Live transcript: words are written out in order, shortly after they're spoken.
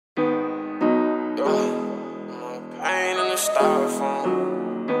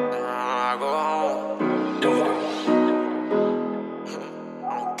Styrofoam. I go home.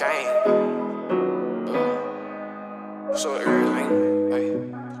 I'm game. So early.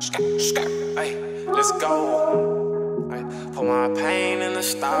 Hey, let's go. Ay, put my pain in the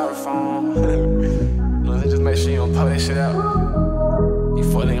Styrofoam. Look, just make sure you don't pull that shit out. You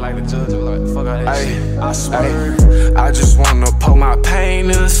fucking like the judge, like fuck out that shit. I swear, I just wanna pour my pain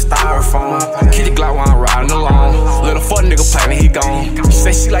in the Styrofoam. Kitty Glock while I'm riding along. Little fuck nigga play me, he gone. She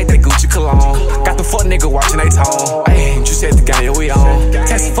say she like that Gucci cologne. Got the fuck nigga watching they tone. Ayy, you said the game, yeah, we on.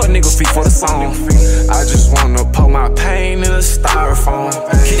 Text the fuck nigga feet for the song. I just wanna pour my pain in the Styrofoam.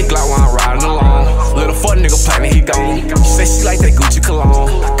 Kitty Glock while I'm riding along. Little fuck nigga play me, he gone. She say she like that Gucci cologne.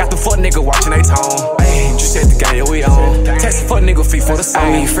 Got the fuck nigga watching they tone. Ayy, you said the game, yeah, we on. Text the fuck nigga feet for the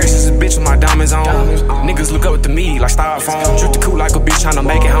song. Ayy, fresh as a bitch with my diamonds on. Niggas look up to me like Styrofoam. Drip the cool like a bitch tryna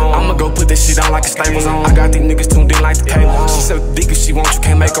make it home. I'ma go put that shit on like a Staples on. I got these niggas tuned in like the cable. She said the dick if she want, you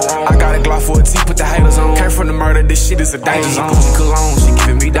can't make her wrong. I got a Glock for a T, put the haters on. Came from the murder, this shit is a danger zone. Gucci cologne, she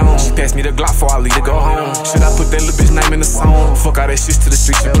giving me down. She passed me the Glock before I leave to go home. Should I put that little bitch name in the song? Fuck all that shit to the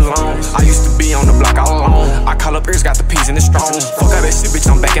streets, it belongs. I used to be on the block all alone. I call up ears, got the peas in the strong. Fuck all that shit, bitch,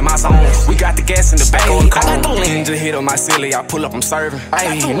 I'm back in my zone. We got the gas in the back of the car. I got the ninja hit on my silly, I pull up, I'm serving.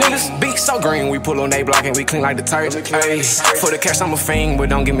 Ayy, niggas big so green, we pull on they block and we clean like detergent. Ayy, for the cash I'm a fiend, but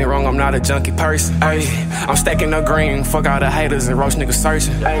don't get me wrong, I'm not a junkie person. Ayy, I'm stacking the green, fuck all the haters and roach niggas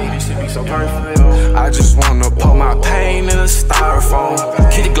searching. Ayy, this shit be so perfect. I just wanna pour my pain in the Styrofoam.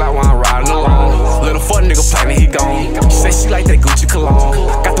 Kitty Glock while I'm riding along. Little fuck nigga play me, he gone. She say she like that Gucci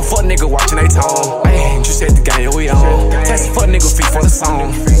cologne. Got the fuck nigga watching they tone. Ayy, you said the game, yeah, we on. Text the fuck nigga feet for the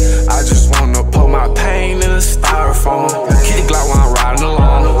song. I just wanna pour my pain in the Styrofoam. Kitty Glock while I'm riding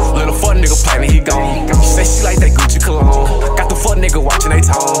along. Little fuck nigga play me, he gone. She say she like that Gucci cologne. Got the fuck nigga watching they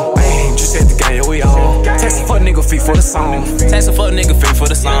tone. Ayy, you said the game, yeah, we on. Text the fuck nigga feet for the song. Text the fuck nigga feet for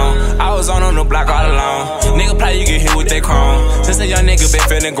the song. I was on the block all alone. Nigga play, you get hit with that chrome. Since a young nigga been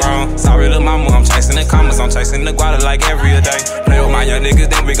feeling grown. Sorry to mama, I'm chasing the commas. I'm chasing the guada like every day. Play with my young niggas,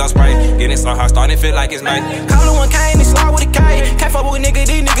 then we gon' spray. Getting so hard, starting to feel like it's night. Call it 1K and slide with a K. Can't fuck with nigga,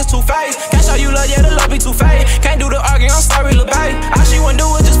 these niggas too fake. Can't show you love, yeah, the love be too fake. Can't do the arguing, I'm sorry, lil' babe. All she wanna do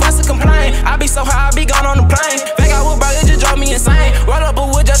is just fuss and complain. I be so high, I be gone on the plane. Back out with burger, just drove me insane. Roll up a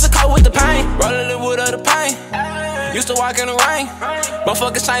wood just to cope with the pain. Roll the wood of the pain. Used to walk in the rain, but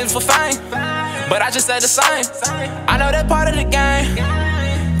fuckers change for fame. But I just said the same. I know that part of the game.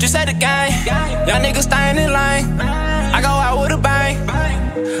 Just said the game. Young niggas staying in line. I go out with a bang.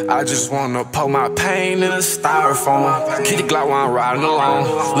 I just wanna pour my pain in the Styrofoam. Kitty Glock while I'm riding along.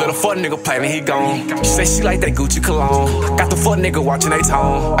 Little fuck nigga play me, he gone. She say she like that Gucci cologne. Got the fuck nigga watching they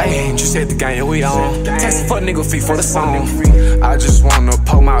tone. Ayy, you said the game, yeah, we on. Text the fuck nigga feet for the song. I just wanna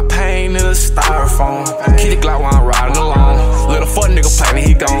pour my pain in the Styrofoam. Kitty Glock while I'm riding along. Little fuck nigga play me,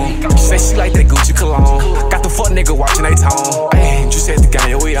 he gone. She say she like that Gucci cologne. Got the fuck nigga watching they tone. Ayy, you said the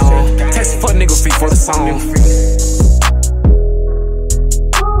game, yeah, we on. Text the fuck nigga feet for the song.